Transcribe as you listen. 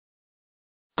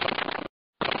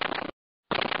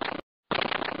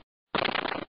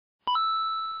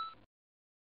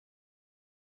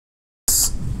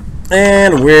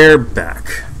And we're back.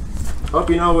 Hope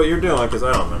you know what you're doing, because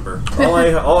I don't remember.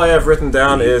 All I have written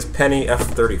down is Penny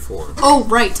F-34. Oh,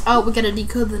 right. Oh, we gotta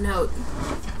decode the note.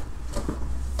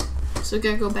 So we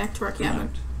gotta go back to our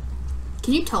cabin.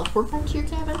 Can you teleport back to your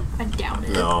cabin? I doubt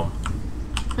it. No.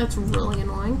 That's really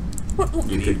annoying.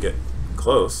 You could get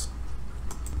close.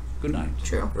 Good night.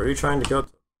 True. Where are you trying to go?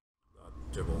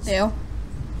 Gibbles. Ew.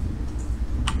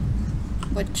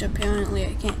 Which apparently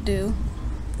I can't do.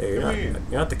 Hey,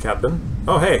 you're not the captain.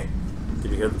 Oh, hey.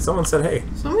 Did you hear that? Someone said hey.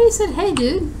 Somebody said hey,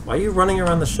 dude. Why are you running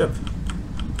around the ship?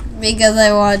 Because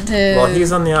I want to... Well,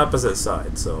 he's on the opposite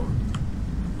side, so...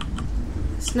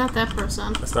 It's not that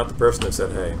person. That's not the person who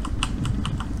said hey.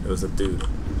 It was a dude.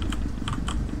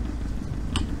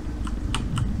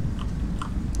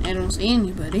 I don't see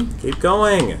anybody. Keep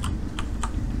going.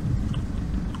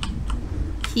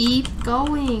 Keep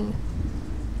going.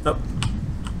 Up.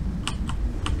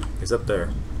 He's up there.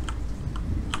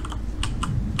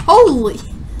 Holy!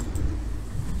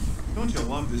 Don't you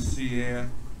love the sea air?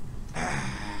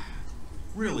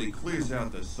 Really clears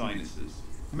out the sinuses.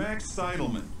 Max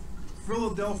Seidelman,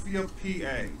 Philadelphia,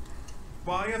 PA.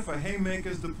 Buyer for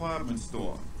Haymaker's Department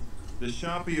Store. The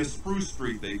shoppy of Spruce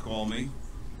Street, they call me.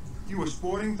 You a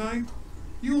sporting type?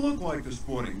 You look like the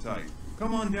sporting type.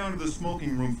 Come on down to the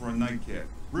smoking room for a nightcap.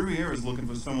 Riviera's looking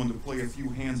for someone to play a few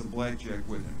hands of blackjack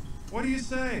with him. What do you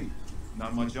say?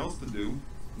 Not much else to do.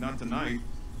 Not tonight.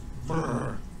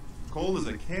 Brr. Cold as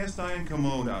a cast iron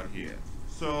commode out here.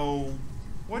 So,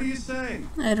 what do you say?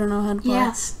 I don't know how to play.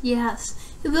 Yes,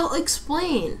 yes. They'll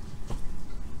explain.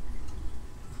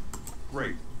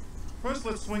 Great. First,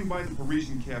 let's swing by the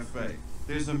Parisian Cafe.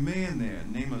 There's a man there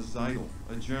named Zeidel,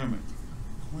 a German.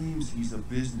 Claims he's a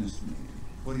businessman,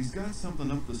 but he's got something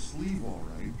up the sleeve, all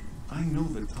right. I know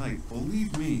the type.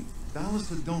 Believe me. Dollars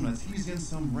for donuts. He's in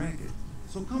some racket.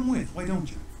 So come with, why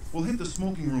don't you? We'll hit the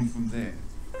smoking room from there.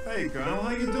 Hey, Colonel,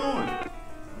 how you doing?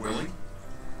 Willie?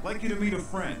 Like you to meet a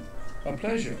friend. A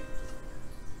pleasure.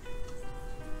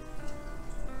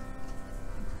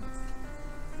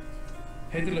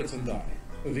 Headlets and I.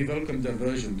 We welcome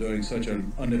diversion during such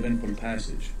an uneventful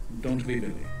passage. Don't we,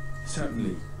 Billy?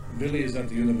 Certainly. Billy is at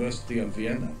the University of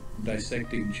Vienna,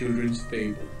 dissecting children's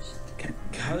fables.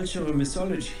 Cultural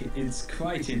mythology, it's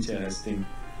quite interesting.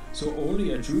 So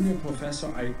only a junior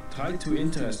professor, I tried to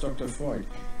interest Dr. Freud.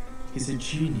 He's a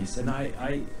genius, and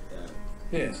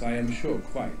Yes, I am sure,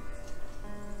 quite.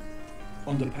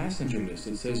 On the passenger list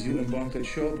it says you embarked at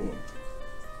Cherbourg,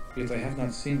 yet I have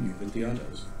not seen you with the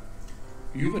others.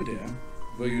 You were there,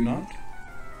 were you not?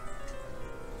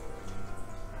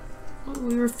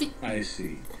 We were I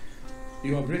see.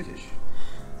 You are British.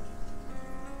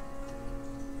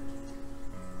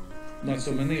 Not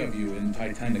so many of you in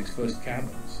Titanic's first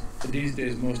cabins. These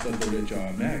days most of the rich are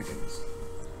Americans.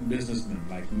 Businessmen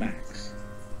like Max.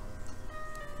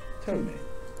 Tell me,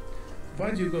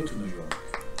 why do you go to New York?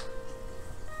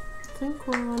 I think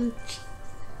we're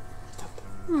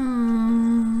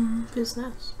on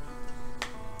business.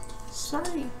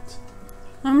 Sorry.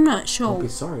 I'm not sure. Don't be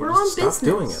sorry. We're Just on stop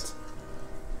doing business.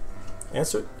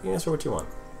 it. Answer what you want.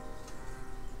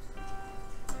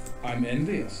 I'm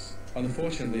envious.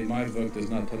 Unfortunately, my work does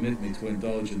not permit me to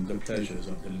indulge in the pleasures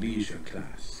of the leisure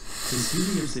class. the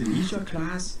theory of the leisure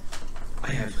class,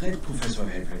 I have read Professor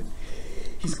Helfeld.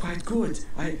 He's quite good.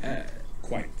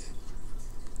 Quite.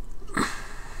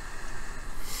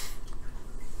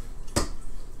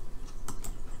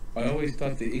 I always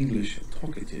thought the English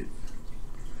talkative.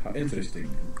 How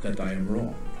interesting that I am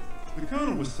wrong. The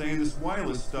Colonel was saying this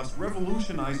wireless stuff's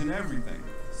revolutionizing everything.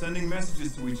 Sending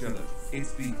messages to each other.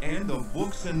 It's the end of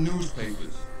books and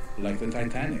newspapers. Like the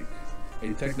Titanic,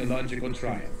 a technological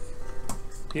triumph.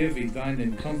 Here we dine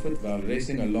in comfort while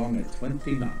racing along at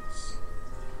 20 knots.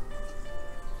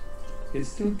 It's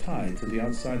still tied to the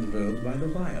outside world by the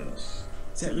wireless.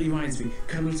 That reminds me,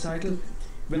 Colonel Seidel,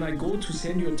 when I go to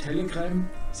send you a telegram,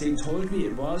 they told me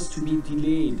it was to be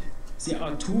delayed. There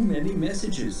are too many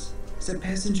messages. The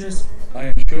passengers... I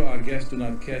am sure our guests do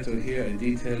not care to hear a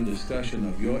detailed discussion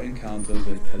of your encounter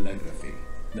with telegraphy.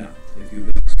 Now, if you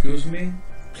will excuse me...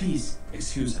 Please,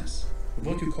 excuse us.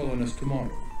 Won't you call on us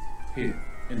tomorrow? Here,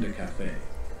 in the cafe.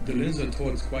 The Linzer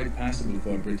Tort's quite passable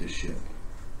for a British ship.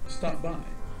 Stop by.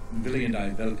 Billy and I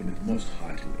welcome it most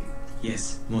heartily.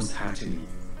 Yes, most heartily.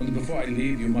 And before I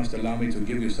leave, you must allow me to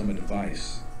give you some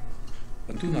advice.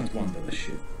 But do not wander the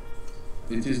ship.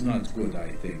 It is not good, I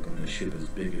think, on a ship as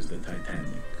big as the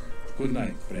Titanic. Good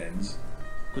night, friends.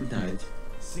 Good night.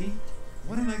 See?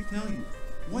 What did I tell you?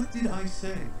 What did I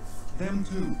say? Them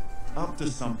too. Up to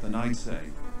something, I'd say.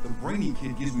 The brainy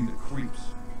kid gives me the creeps.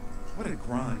 What a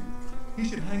grind. He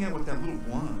should hang out with that little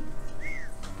blonde.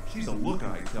 She's a looker,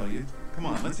 I tell you. Come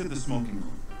on, let's hit the smoking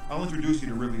room. I'll introduce you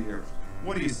to Riviera.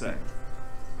 What do you say?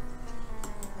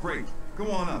 Great.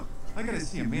 Go on up. I gotta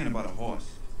see a man about a horse.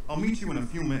 I'll meet you in a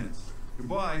few minutes.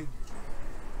 Goodbye.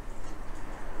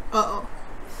 Uh-oh.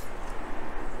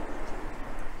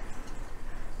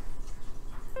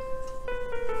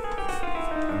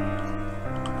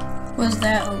 Was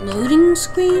that a loading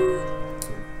screen?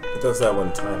 It does that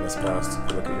when time has passed. If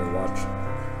you look at your watch.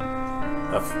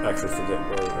 I actually forget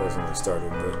where it was when we started,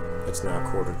 but it's now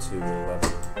 11:15.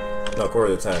 No,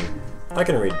 10:15. I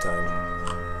can read time.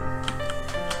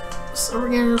 So are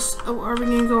we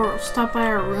gonna go stop by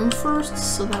our room first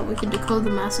so that we can decode the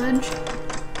message?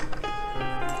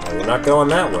 Well, we're not going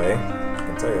that way. I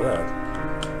can tell you that.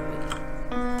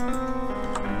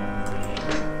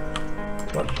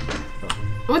 What? Oh.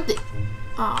 What the?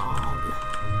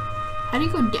 How do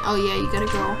you go down? Oh yeah, you gotta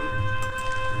go.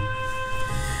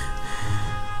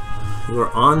 You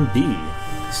are on B.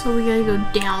 So we gotta go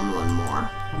down one more.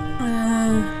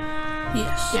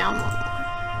 Yes. Down one more.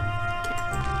 Okay.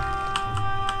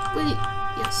 Wait.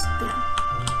 Yes, down.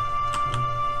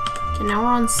 Okay, now we're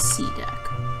on C deck.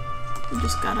 We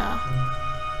just gotta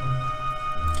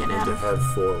get Need out to of. head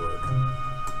forward.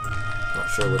 Not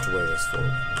sure which way is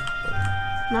forward.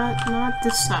 Not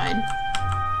this side.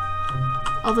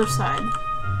 Other side.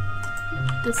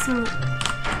 It's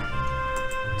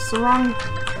the wrong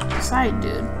side,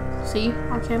 dude. See?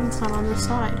 Our cabin's not on this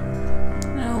side.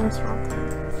 No. That's wrong.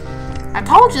 I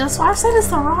told you, that's why I said it's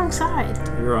the wrong side.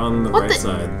 You're on the What right the-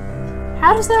 side.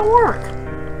 How does that work?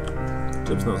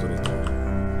 Chips knows what he's doing.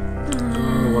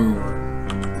 One more.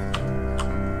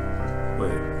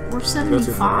 Wait. We're Go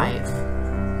too far.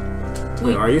 75.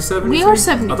 Wait, are you 73? We are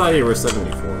 74. I thought you were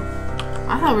 74.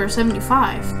 I thought we were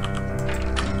 75.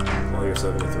 Well, you're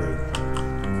 73.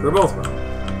 We're both wrong.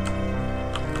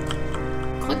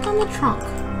 Click on the trunk.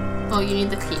 Oh, you need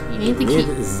the key. You need the Need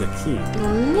key. is the key. You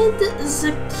need the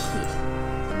key.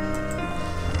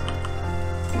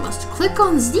 You must click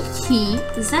on the key,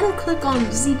 then click on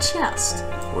the chest.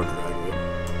 Or drag it.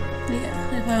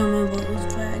 Yeah, if I remember what was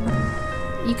dragged.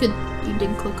 You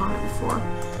did click on it before.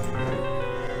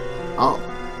 Oh.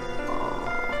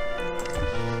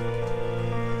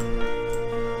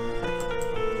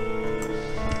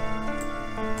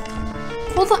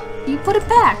 Hold on. You put it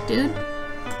back, dude.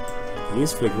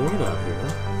 He's figuring it out here.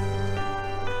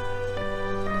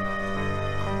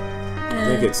 I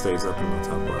think it stays up in the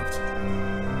top left.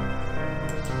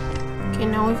 Okay,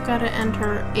 now we've got to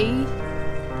enter A.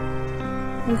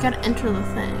 We've got to enter the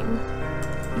thing.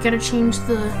 You got to change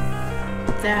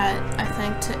that I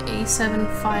think to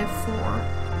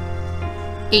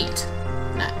A7548,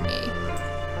 not A.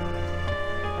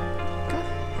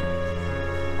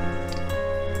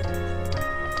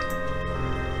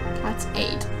 That's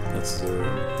 8. That's the.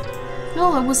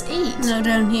 No, that was 8. No,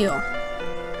 down here.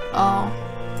 Oh.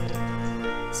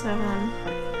 7,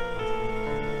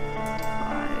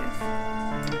 5,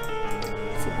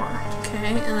 4.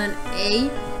 Okay, and then A.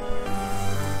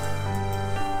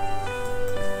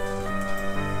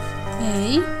 A.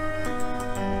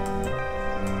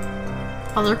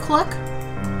 Other click?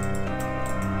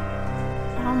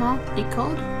 I don't know.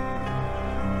 Decode?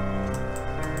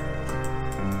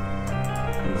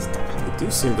 They do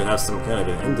seem to have some kind of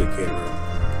an indicator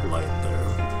light there.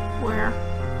 Where?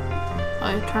 Oh,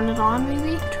 you turn it on,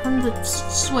 maybe? Turn the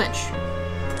switch.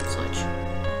 Switch.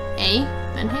 A.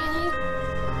 Then hit A.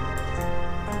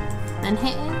 Then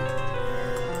hit A.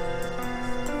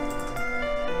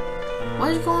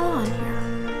 What is going on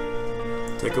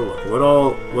here? Take a look. What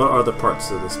are the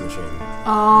parts of this machine?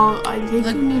 Oh, I think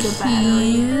The you need a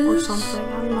battery or keys? something. I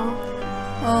don't know.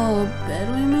 Oh,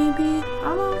 battery maybe? I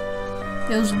don't know.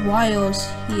 There's wires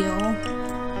here.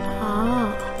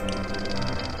 Ah.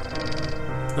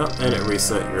 Oh, and it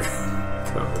reset your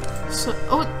code. So,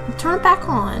 oh, turn it back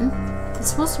on. It's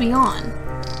supposed to be on.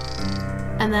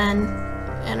 And then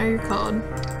enter your code.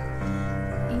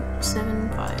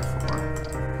 8754.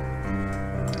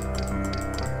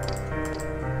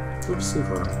 Oops, too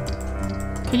far.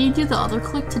 Can you do the other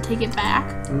click to take it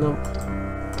back? Nope.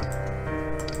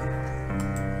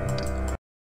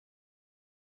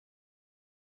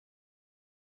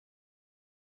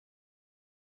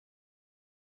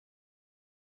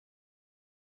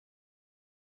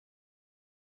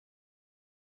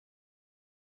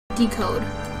 Decode.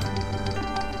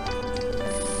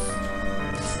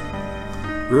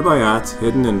 Rubaiyat,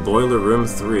 hidden in Boiler Room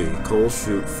 3, Coal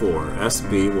Chute 4.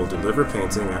 SB will deliver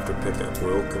painting after pickup.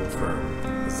 Will confirm.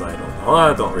 Zidal.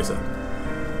 Oh, don't reset.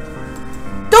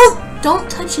 Don't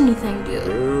touch anything, dude.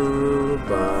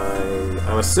 Goodbye.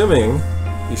 I'm assuming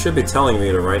You should be telling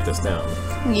me to write this down.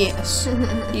 Yes.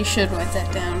 You should write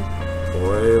that down.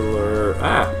 Boiler.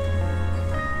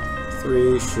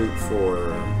 3, shoot 4.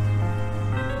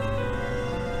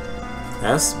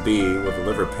 SB will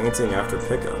deliver painting after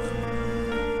pickup.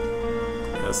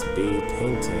 SB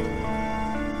painting.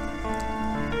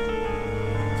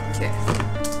 Okay.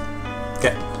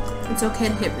 Okay. It's okay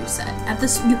to hit reset. At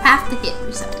this, you have to hit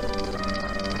reset.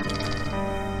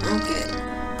 Okay.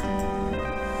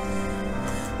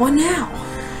 What now?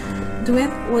 Do we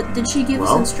have? What did she give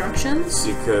us instructions?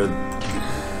 You could.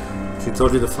 She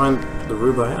told you to find the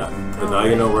Rubaiyat, but now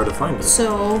you know where to find it.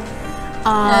 So,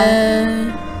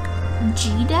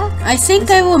 G deck. I think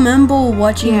I remember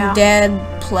watching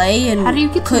Dad play, and how do you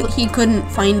get he couldn't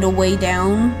find a way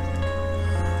down.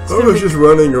 I was just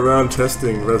running around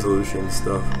testing resolution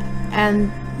stuff.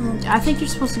 And I think you're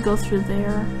supposed to go through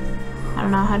there. I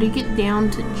don't know. How do you get down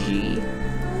to G?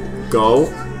 Go.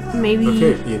 Maybe.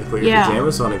 Okay, you need to put your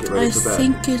pajamas on and get ready I for bed.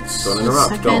 think it's Don't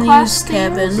interrupt. Go. Penny's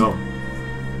cabin. Go.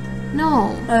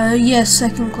 No. Yes,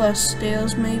 second class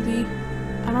stairs, maybe.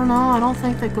 I don't know. I don't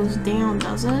think that goes down,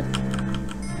 does it?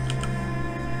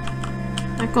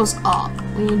 That goes up.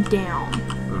 We need down.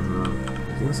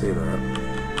 You can see that.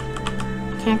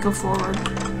 Can't go forward.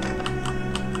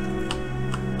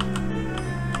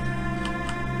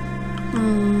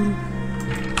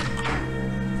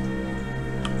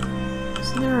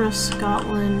 Is there a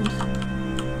Scotland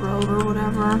road or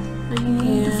whatever that you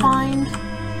need to find?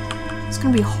 It's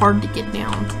gonna be hard to get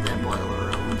down to the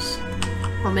boiler rooms.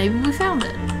 Or maybe we found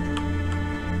it.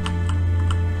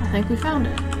 I think we found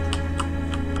it.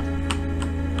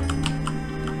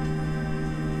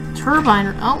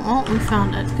 Turbine. Oh, well, we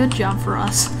found it. Good job for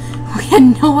us. We had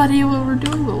no idea what we were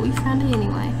doing, but we found it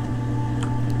anyway.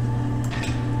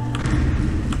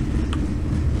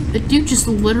 The dude just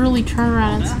literally turned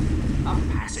around and... A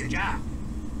passenger?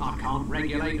 I can't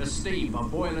regulate the steam for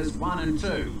boilers 1 and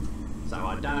 2, so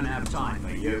I don't have time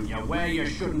for you. You're where you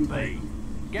shouldn't be.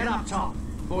 Get up top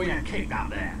before you're kicked up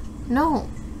there. No.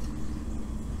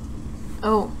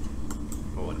 Oh.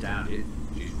 Oh, I doubt it.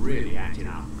 She's really acting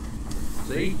up.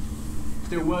 See?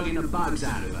 Still working the bugs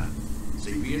out of her.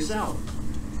 See for yourself.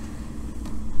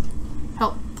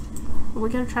 Help. We're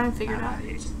gonna try and figure it out.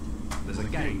 There's a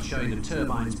gauge showing the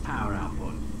turbine's power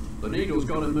output. The needle's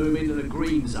got to move into the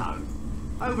green zone.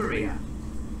 Over here.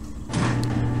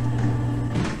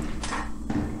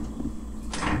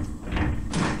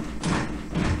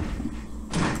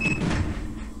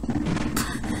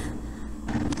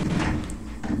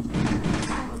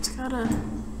 Oh, it's gotta...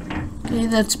 Okay,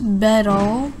 that's better.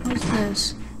 What's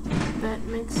this? That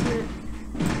makes it...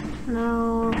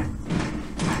 No...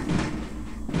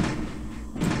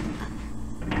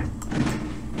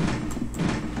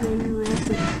 Maybe we have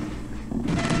to...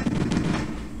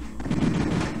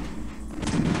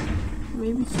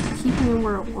 Maybe keeping it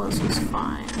where it was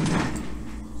fine.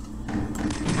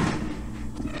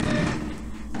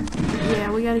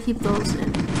 Yeah, we gotta keep those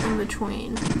in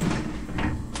between.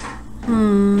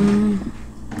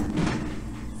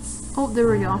 Oh, there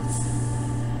we go.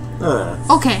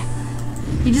 Okay.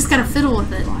 You just gotta fiddle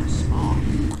with it. Smart.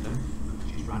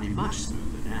 She's running much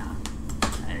smoother now.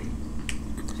 Hey,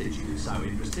 since you were so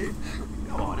interested,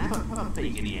 go on, have a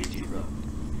peek in the engine room.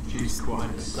 She's quite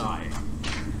a sight.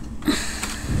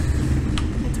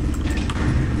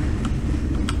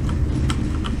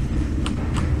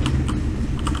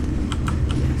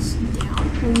 Yes, down.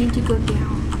 We need to go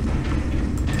down.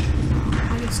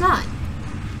 It's not.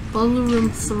 Boiler room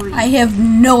 3. I have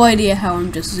no idea how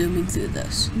I'm just zooming through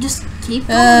this. Just keep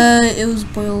going. It was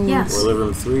boiler room. Yes. Boiler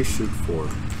room 3, shoot 4.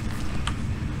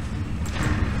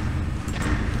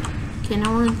 Okay,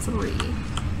 now we're in 3.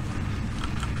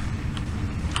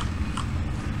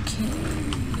 Okay.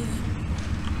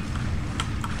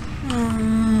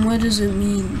 What does it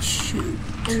mean, shoot?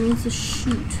 It means to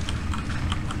shoot.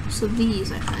 So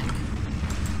these, I think.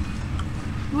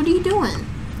 What are you doing?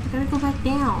 You gotta go back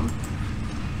down.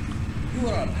 You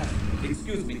are a passenger.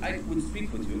 Excuse me, I would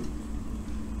speak with you.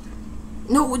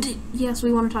 No, yes,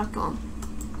 we want to talk to him.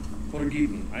 Forgive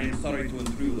me, I am sorry to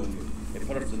intrude on you, a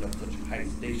person of such high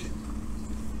station.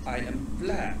 I am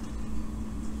glad.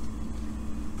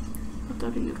 What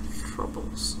are your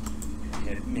troubles? I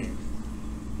have men.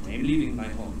 I am leaving my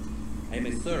home. I am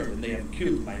a servant and they have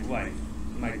killed my wife,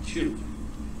 my children,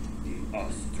 the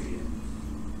Austrians.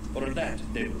 For that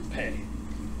they will pay.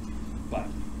 But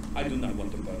I do not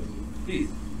want to bother you. Please,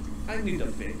 I need a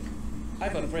favor. I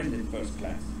have a friend in first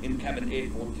class, in cabin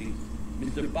A14.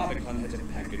 Mr. Barbican has a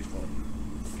package for me.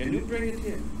 Can you bring it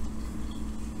here?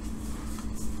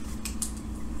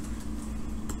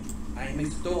 I am a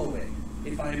stowaway.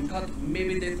 If I am caught,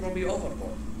 maybe they throw me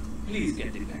overboard. Please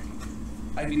get the package.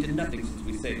 I've eaten nothing since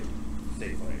we sailed,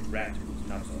 save for a rat who's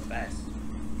not so fast.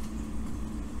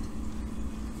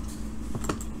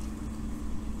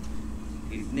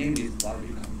 His name is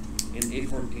Barbican, in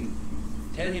A14.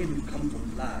 Tell him you come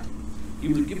from Vlad. He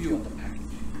will give you all the package.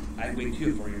 I wait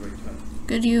here for your return.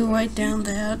 Could you write down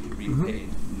that? Repaid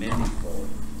manyfold.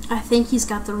 I think he's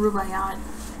got the Rubaiyat.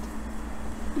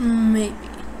 Maybe,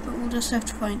 but we'll just have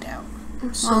to find out.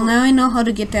 So, Well, now I know how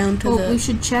to get down to we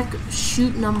should check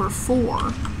shoot number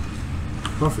 4.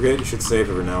 Don't forget, you should save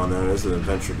every now and then. It is an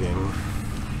adventure game.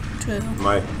 True.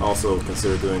 Might also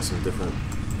consider doing some different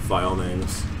file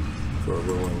names for a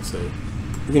rolling save.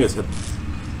 You can just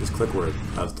click where it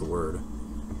has the word.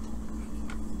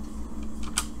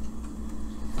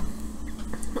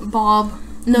 Bob.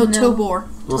 No, Tobor.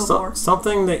 Well,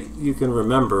 something that you can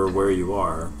remember where you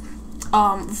are.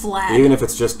 Vlad. Even if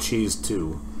it's just cheese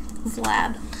 2.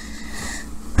 Vlad.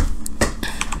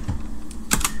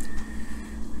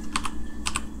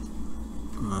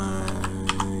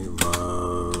 I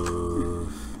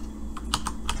love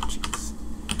cheese.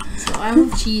 So I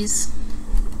love cheese.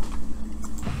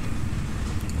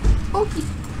 Okay.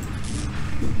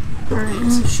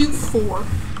 Alright, so shoot 4.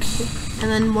 And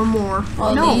then one more.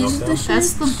 Oh, no, these the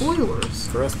that's the boilers.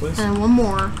 Caress, please. And then one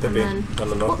more. And Pippi, then on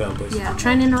the knockdown, please. yeah,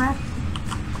 try and interact.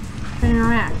 Try and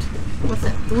interact with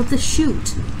it. With the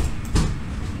shoot.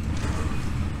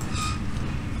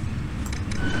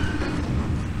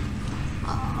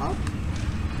 Up.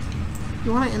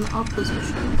 You want it in the up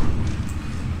position.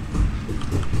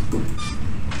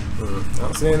 I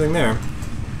don't see anything there.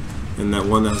 And that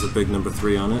one that has a big number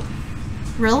 3 on it.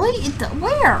 Really?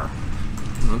 Where?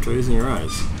 Don't try using your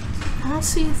eyes. I don't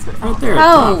see a Right there.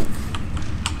 Oh!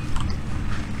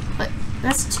 But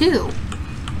that's 2.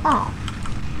 Oh.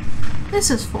 This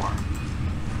is 4. Look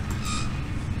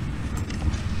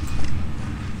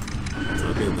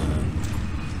at that.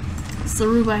 It's the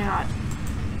Rubaiyat.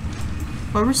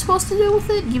 What are we supposed to do with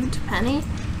it? Give it to Penny?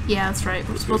 Yeah, that's right.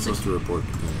 We're You're supposed to report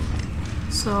to Penny.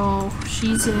 So,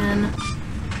 she's in.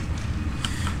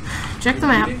 Check the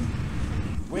map.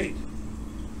 Wait.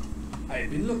 I've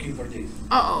been looking for this.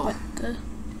 Uh-oh. What the?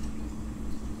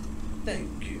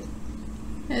 Thank you.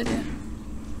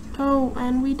 Oh,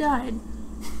 and we died.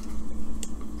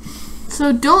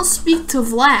 So don't speak to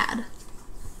Vlad.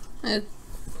 Okay.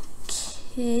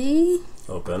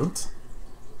 Opened.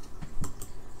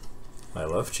 I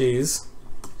love cheese.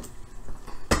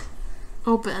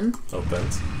 Open.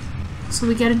 Opened. So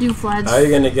we gotta do Vlad's... How are you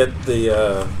gonna get the,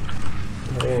 how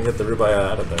are you gonna get the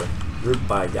Rubaiyat out of there?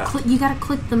 Rubaiyat. You gotta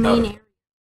click the main area.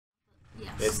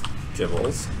 Yes. It's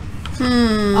Gibbles.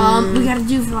 We gotta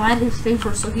do Vlad his thing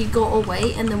first, so he go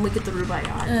away, and then we get the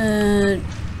Rubaiyat.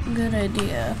 Good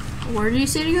idea. Where did you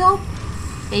say to go?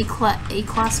 A class.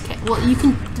 Well,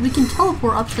 we can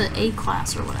teleport up to A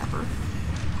class or whatever.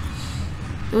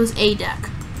 It was A deck.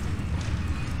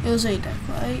 It was a deck,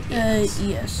 right?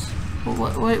 Yes. Well,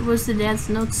 what was the dad's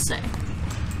notes say?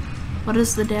 What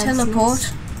is the dad's Teleport.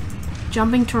 notes?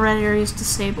 Jumping to red areas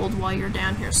disabled while you're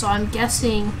down here. So I'm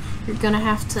guessing you're gonna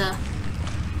have to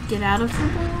get out of the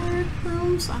boiler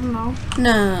rooms. I don't know.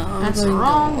 No, That's I'm the going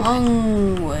wrong the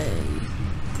wrong way.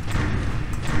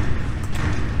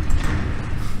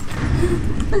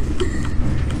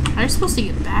 How are you supposed to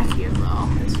get back here, though?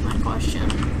 Is my question.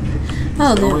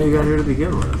 Oh, So there. what you got here to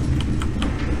begin with?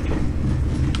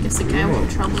 Guess the guy won't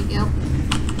trouble you.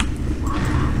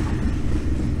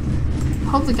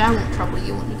 Hope the guy won't trouble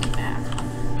you when you get back.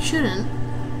 Shouldn't.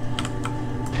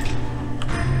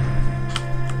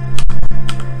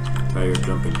 Try your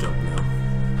jumping jump now.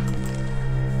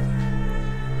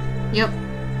 Yep.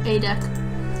 A deck.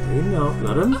 You know,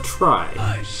 let him try.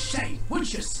 I say,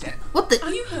 watch your step. What the?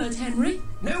 Are you hurt, Henry?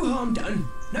 No harm done.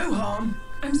 No harm.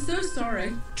 I'm so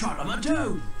sorry. Trot on my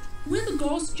toe. We're the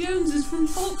Ghost Joneses from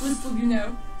Falkwhistle, you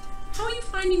know. How are you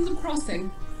finding the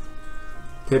crossing?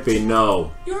 Pippi,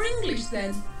 no. You're English,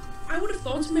 then. I would have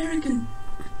thought American.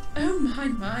 Oh,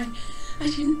 my. I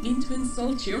didn't mean to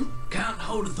insult you. Can't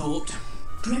hold a thought.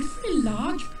 Dreadfully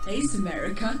large place,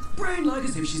 America. Brain like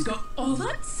as if she's got... All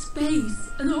that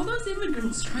space, and all those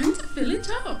immigrants trying to fill it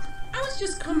up. I was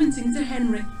just commenting to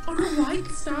Henry, on a White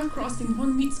Star Crossing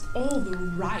one meets all the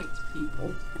right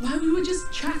people. While we were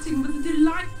just chatting with a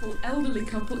delightful elderly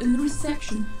couple in the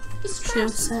reception. The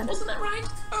Strausses, wasn't that right?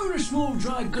 Own a small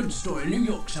dry goods store in New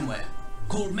York somewhere.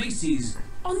 Called Macy's.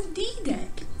 On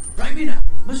D-Deck. Right, Mina,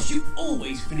 must you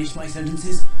always finish my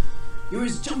sentences? You're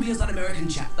as jumpy as that American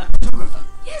chap, that photographer.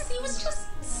 Yes, he was just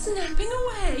snapping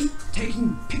away.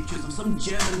 Taking pictures of some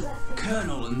German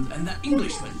colonel and that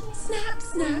Englishman. Snap,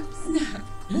 snap, snap.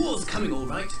 War's coming all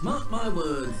right, mark my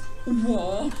words.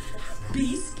 War? How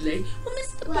beastly. Will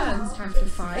Mr. Burns have to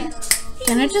fight?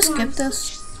 Can I just He skip wants this?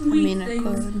 such I mean, sweet I things.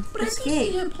 could. But I do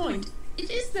see her point. It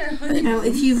is their But honeymoon. now,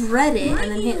 if you've read it My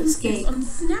and then hit emphasis escape, on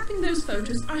snapping those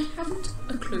photos, I haven't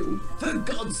a clue. For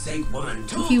God's sake, woman,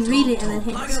 talk, if you read talk, it and then talk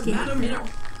hit like a escape, madam in a...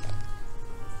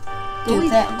 Do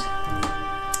delete that. it.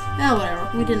 Oh,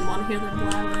 whatever. We didn't want to hear them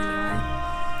blabber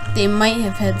anyway. They might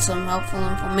have had some helpful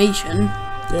information.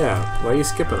 Yeah, why are you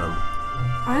skipping them?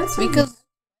 I didn't say Because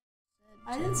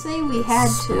I didn't say we had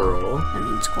to. Squirrel. I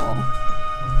mean, squall.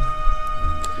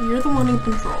 You're the one in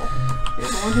control. You're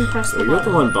the one who pressed the Well, you're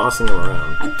button. the one bossing him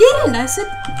around. I didn't. I said.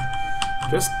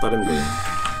 Just let him be.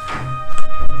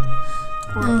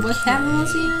 What cabin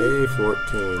was he in?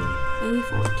 A14.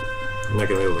 A14. I'm not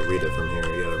gonna be able to read it from here.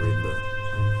 You gotta read the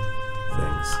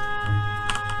things.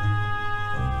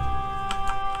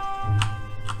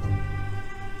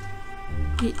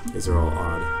 These are all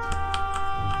odd.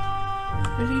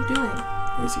 What are you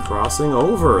doing? He's crossing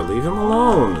over. Leave him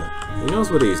alone. He knows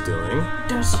what he's doing.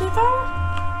 Does he though?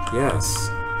 Yes.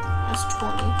 That's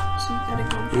 20. So you gotta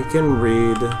go. He can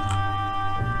read.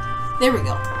 There we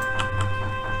go.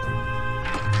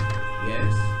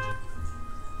 Yes.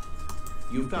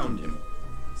 You found him.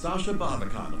 Sasha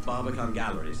Barbican of Barbican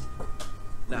Galleries.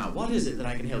 Now, what is it that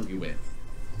I can help you with?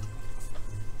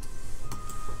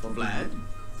 For Vlad?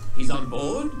 He's on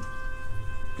board?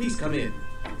 Please come in.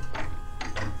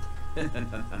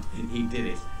 He did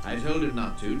it. I told him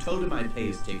not to, told him I'd pay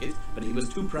his ticket, but he was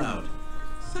too proud.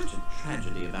 Such a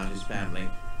tragedy about his family.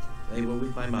 They were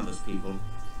with my mother's people.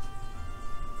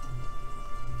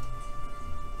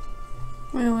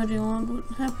 Well, I don't want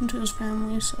what happened to his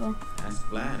family, so... Ask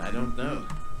Vlad, I don't know.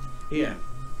 Here,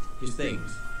 his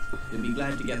things. You'll be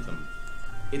glad to get them.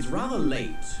 It's rather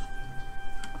late.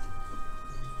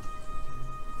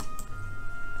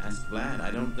 Ask Vlad,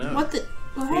 I don't know. What the?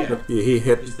 Go ahead. Here, He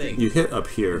hit. his things. You hit up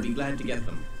here. You'll be glad to get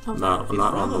them. Okay. Not It's on the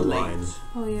rather late. line.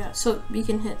 Oh yeah. So you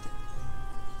can hit.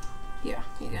 Yeah,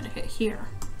 you gotta hit here.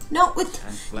 No, what?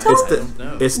 Ask Vlad, It's I don't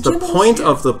know. the the Jibbles. point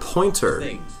of the His pointer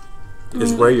things.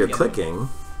 is where you're clicking.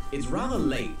 It's rather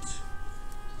late.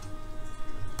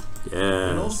 When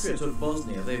Yes. Austria took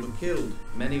Bosnia, they were killed.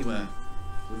 Many were.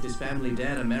 With his family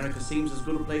dead, America seems as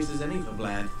good a place as any for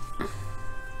Vlad.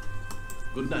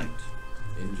 Good night.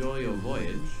 Enjoy your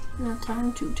voyage. Now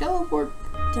time to teleport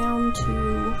down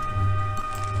to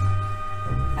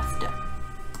F deck.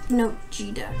 No,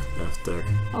 G deck. F deck.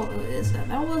 Oh, it is that.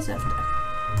 That was F deck.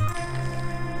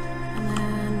 And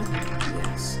then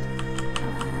yes.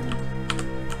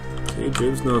 And See,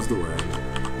 James knows the way.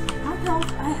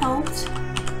 I helped.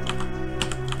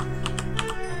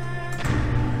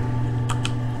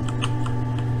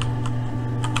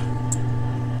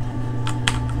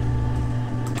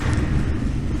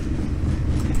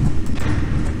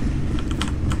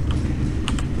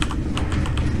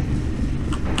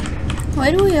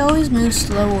 Why do we always move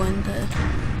slow in the...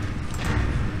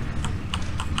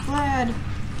 Vlad.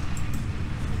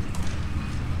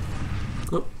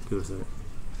 Oh, give us a second.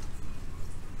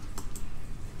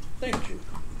 Thank you.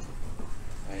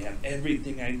 I have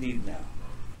everything I need now.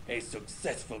 A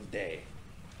successful day.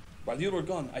 While you were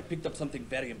gone, I picked up something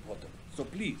very important. So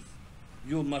please,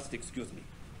 you must excuse me.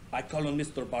 I call on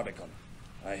Mr. Barbican.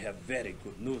 I have very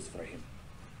good news for him.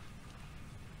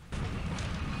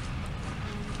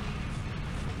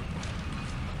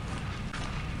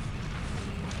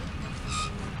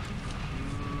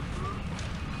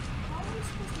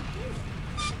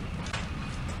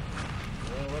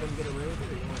 Let him get away with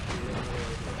it, or you want to get away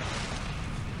with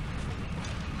it?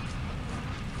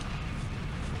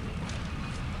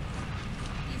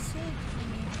 He said he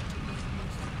needed to go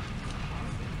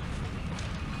to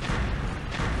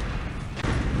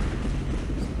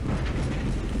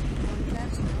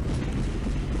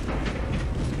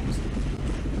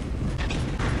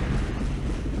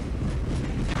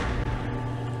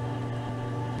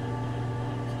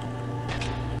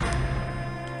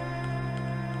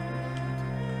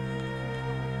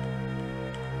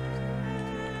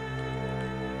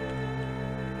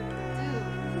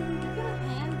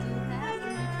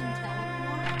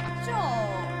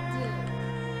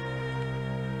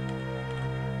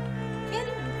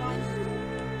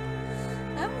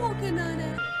working on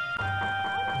it.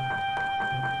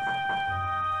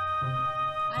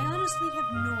 I honestly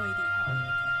have no idea how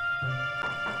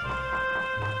it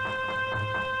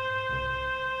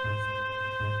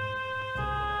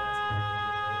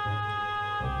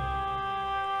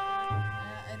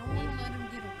I don't want to let him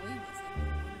get away with it.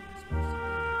 What am I supposed to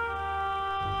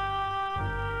do?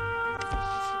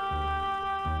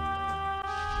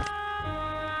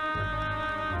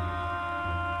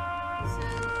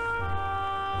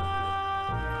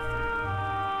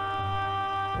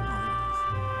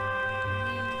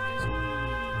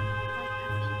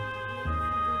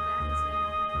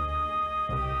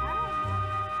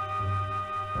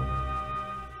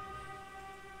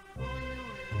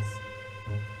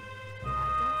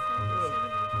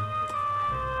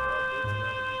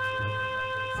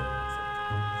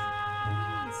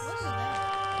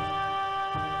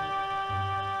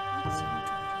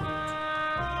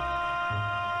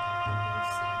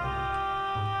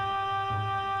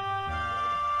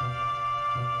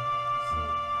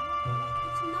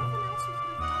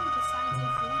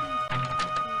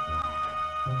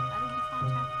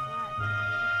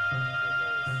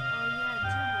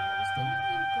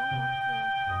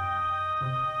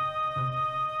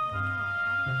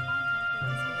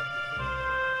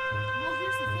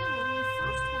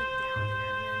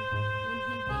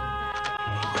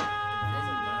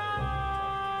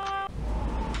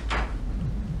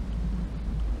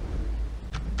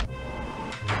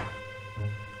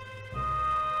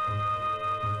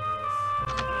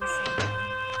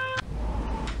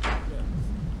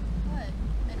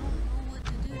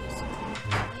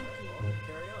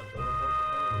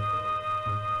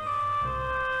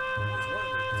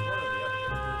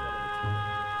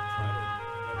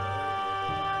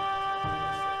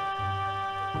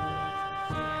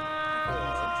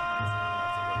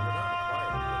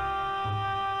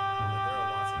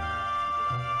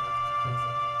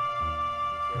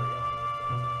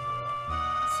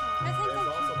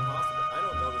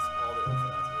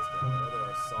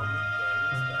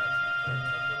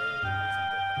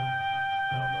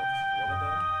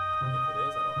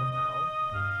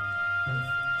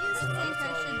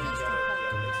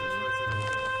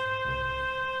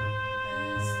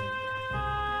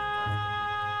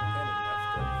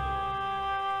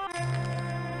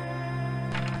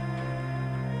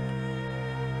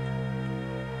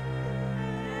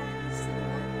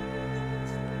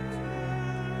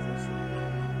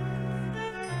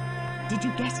 Did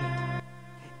you get it?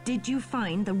 Did you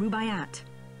find the Rubaiyat?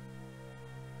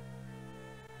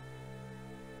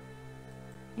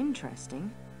 Interesting,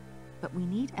 but we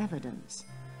need evidence.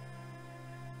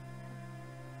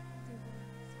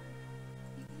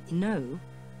 No.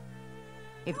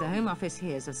 If the Home Office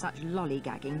hears of such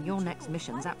lollygagging, your next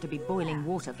mission's apt to be boiling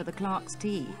water for the clerk's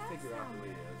tea. Figure out who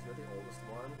he is. You're the oldest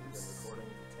one. You've been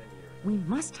recording for 10 years. We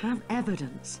must have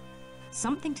evidence.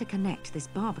 Something to connect this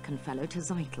Barbican fellow to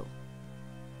Zeitel.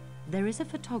 There is a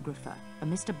photographer, a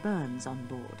Mr. Burns, on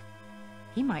board.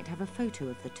 He might have a photo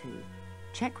of the two.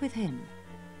 Check with him.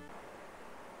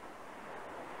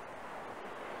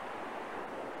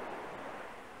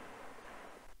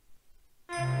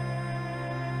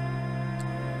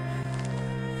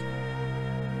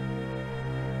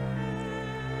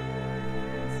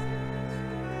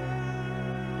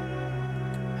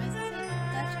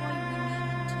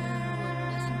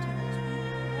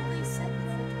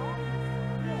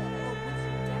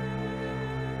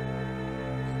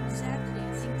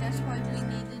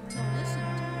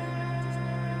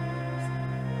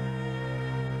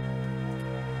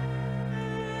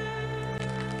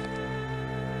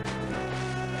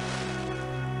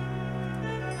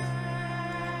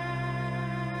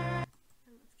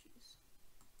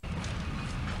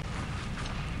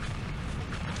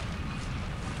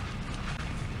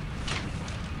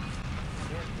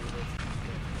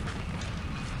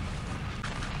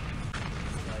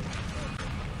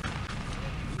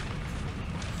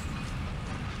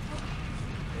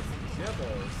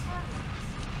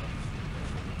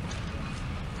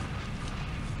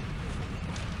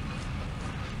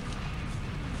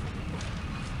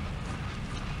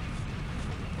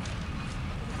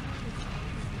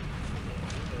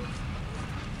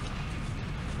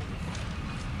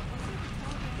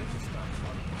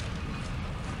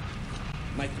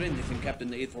 My friend is in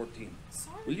Captain 814.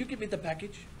 Will you give me the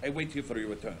package? I wait here for your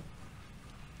return.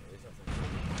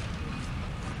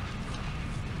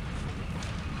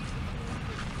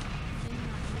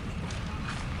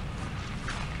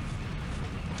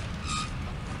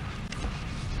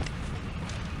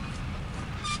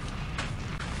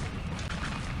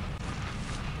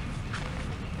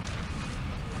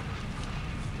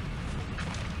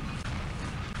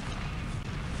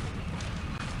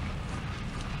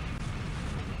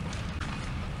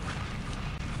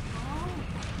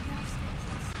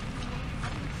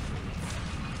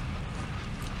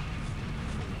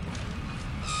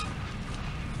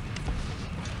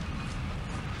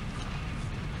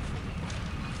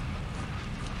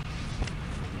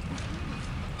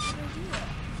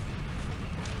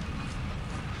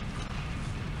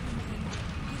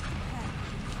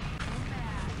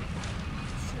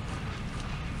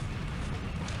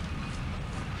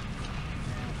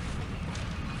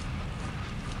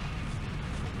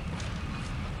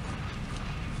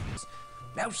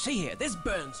 Now see here, this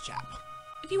Burns chap.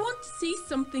 If you want to see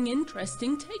something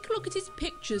interesting, take a look at his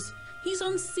pictures. He's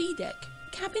on C deck,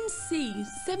 cabin C,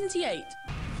 78.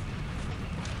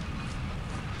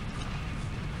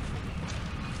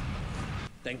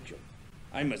 Thank you.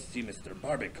 I must see Mr.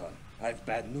 Barbican. I've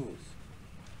bad news.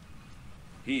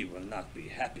 He will not be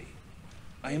happy.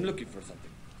 I am looking for something.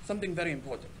 Something very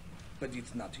important. But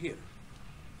it's not here.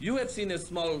 You have seen a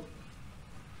small...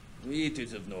 It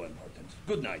is of no importance.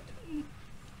 Good night.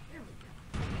 There we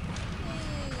go.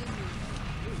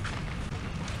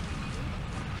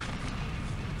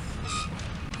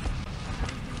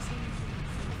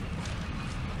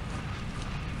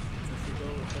 So if you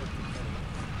go report to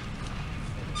Penny.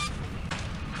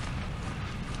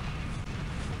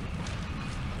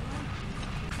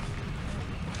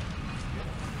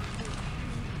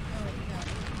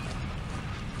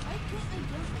 Why can't I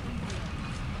jump in here?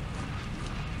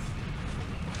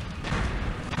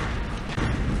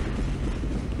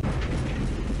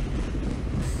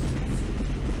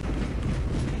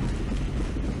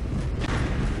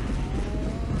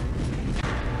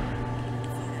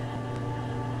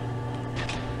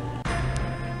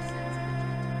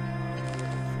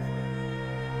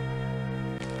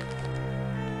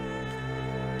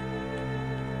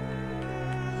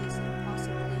 These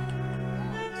impossibly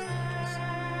long stairs.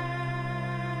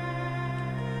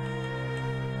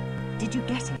 Did you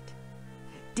get it?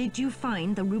 Did you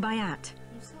find the Rubaiyat?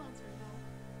 You still answering that.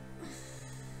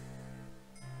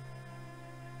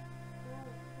 Well,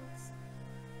 what's...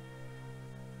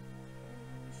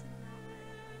 we should not.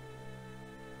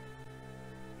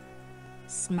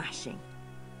 Smashing.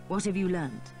 What have you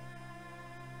learned?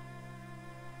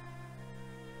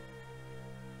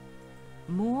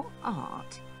 More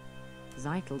art?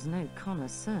 Zeitel's no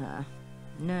connoisseur.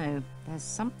 No, there's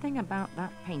something about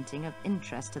that painting of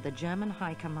interest to the German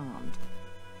High Command.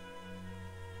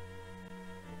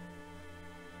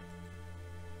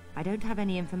 I don't have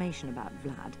any information about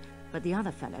Vlad, but the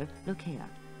other fellow, look here.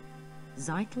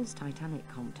 Zeitel's Titanic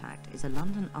contact is a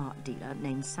London art dealer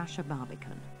named Sasha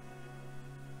Barbican.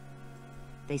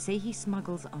 They say he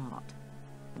smuggles art,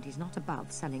 and he's not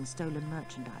above selling stolen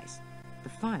merchandise. The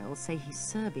files say he's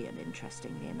Serbian,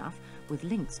 interestingly enough, with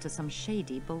links to some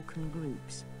shady Balkan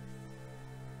groups.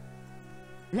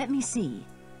 Let me see.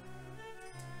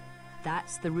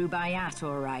 That's the Rubaiyat,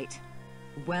 all right.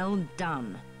 Well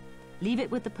done. Leave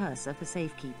it with the purser for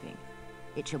safekeeping.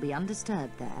 It shall be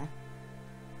undisturbed there.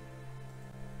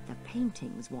 The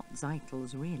painting's what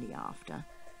Zeitel's really after.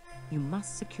 You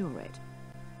must secure it.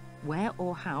 Where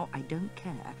or how, I don't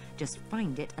care. Just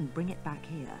find it and bring it back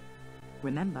here.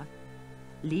 Remember,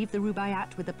 leave the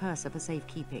Rubaiyat with the purser for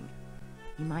safekeeping.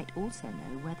 He might also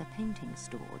know where the painting's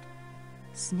stored.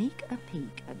 Sneak a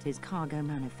peek at his cargo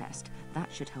manifest.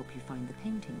 That should help you find the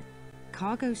painting.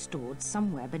 Cargo stored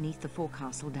somewhere beneath the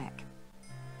forecastle deck.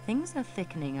 Things are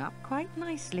thickening up quite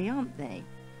nicely, aren't they?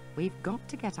 We've got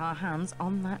to get our hands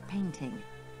on that painting.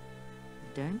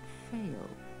 Don't fail.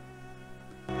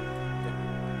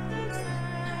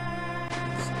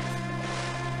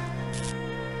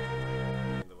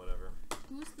 Whatever.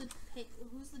 Who's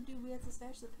the dude we have to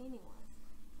stash the painting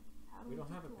with? How do We don't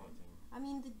get have a to him? painting. I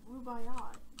mean the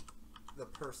Rubaiyat. The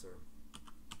purser.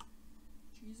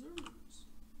 Jesus.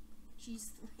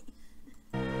 Cheese.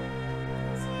 Yeah,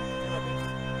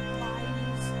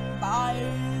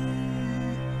 Bye.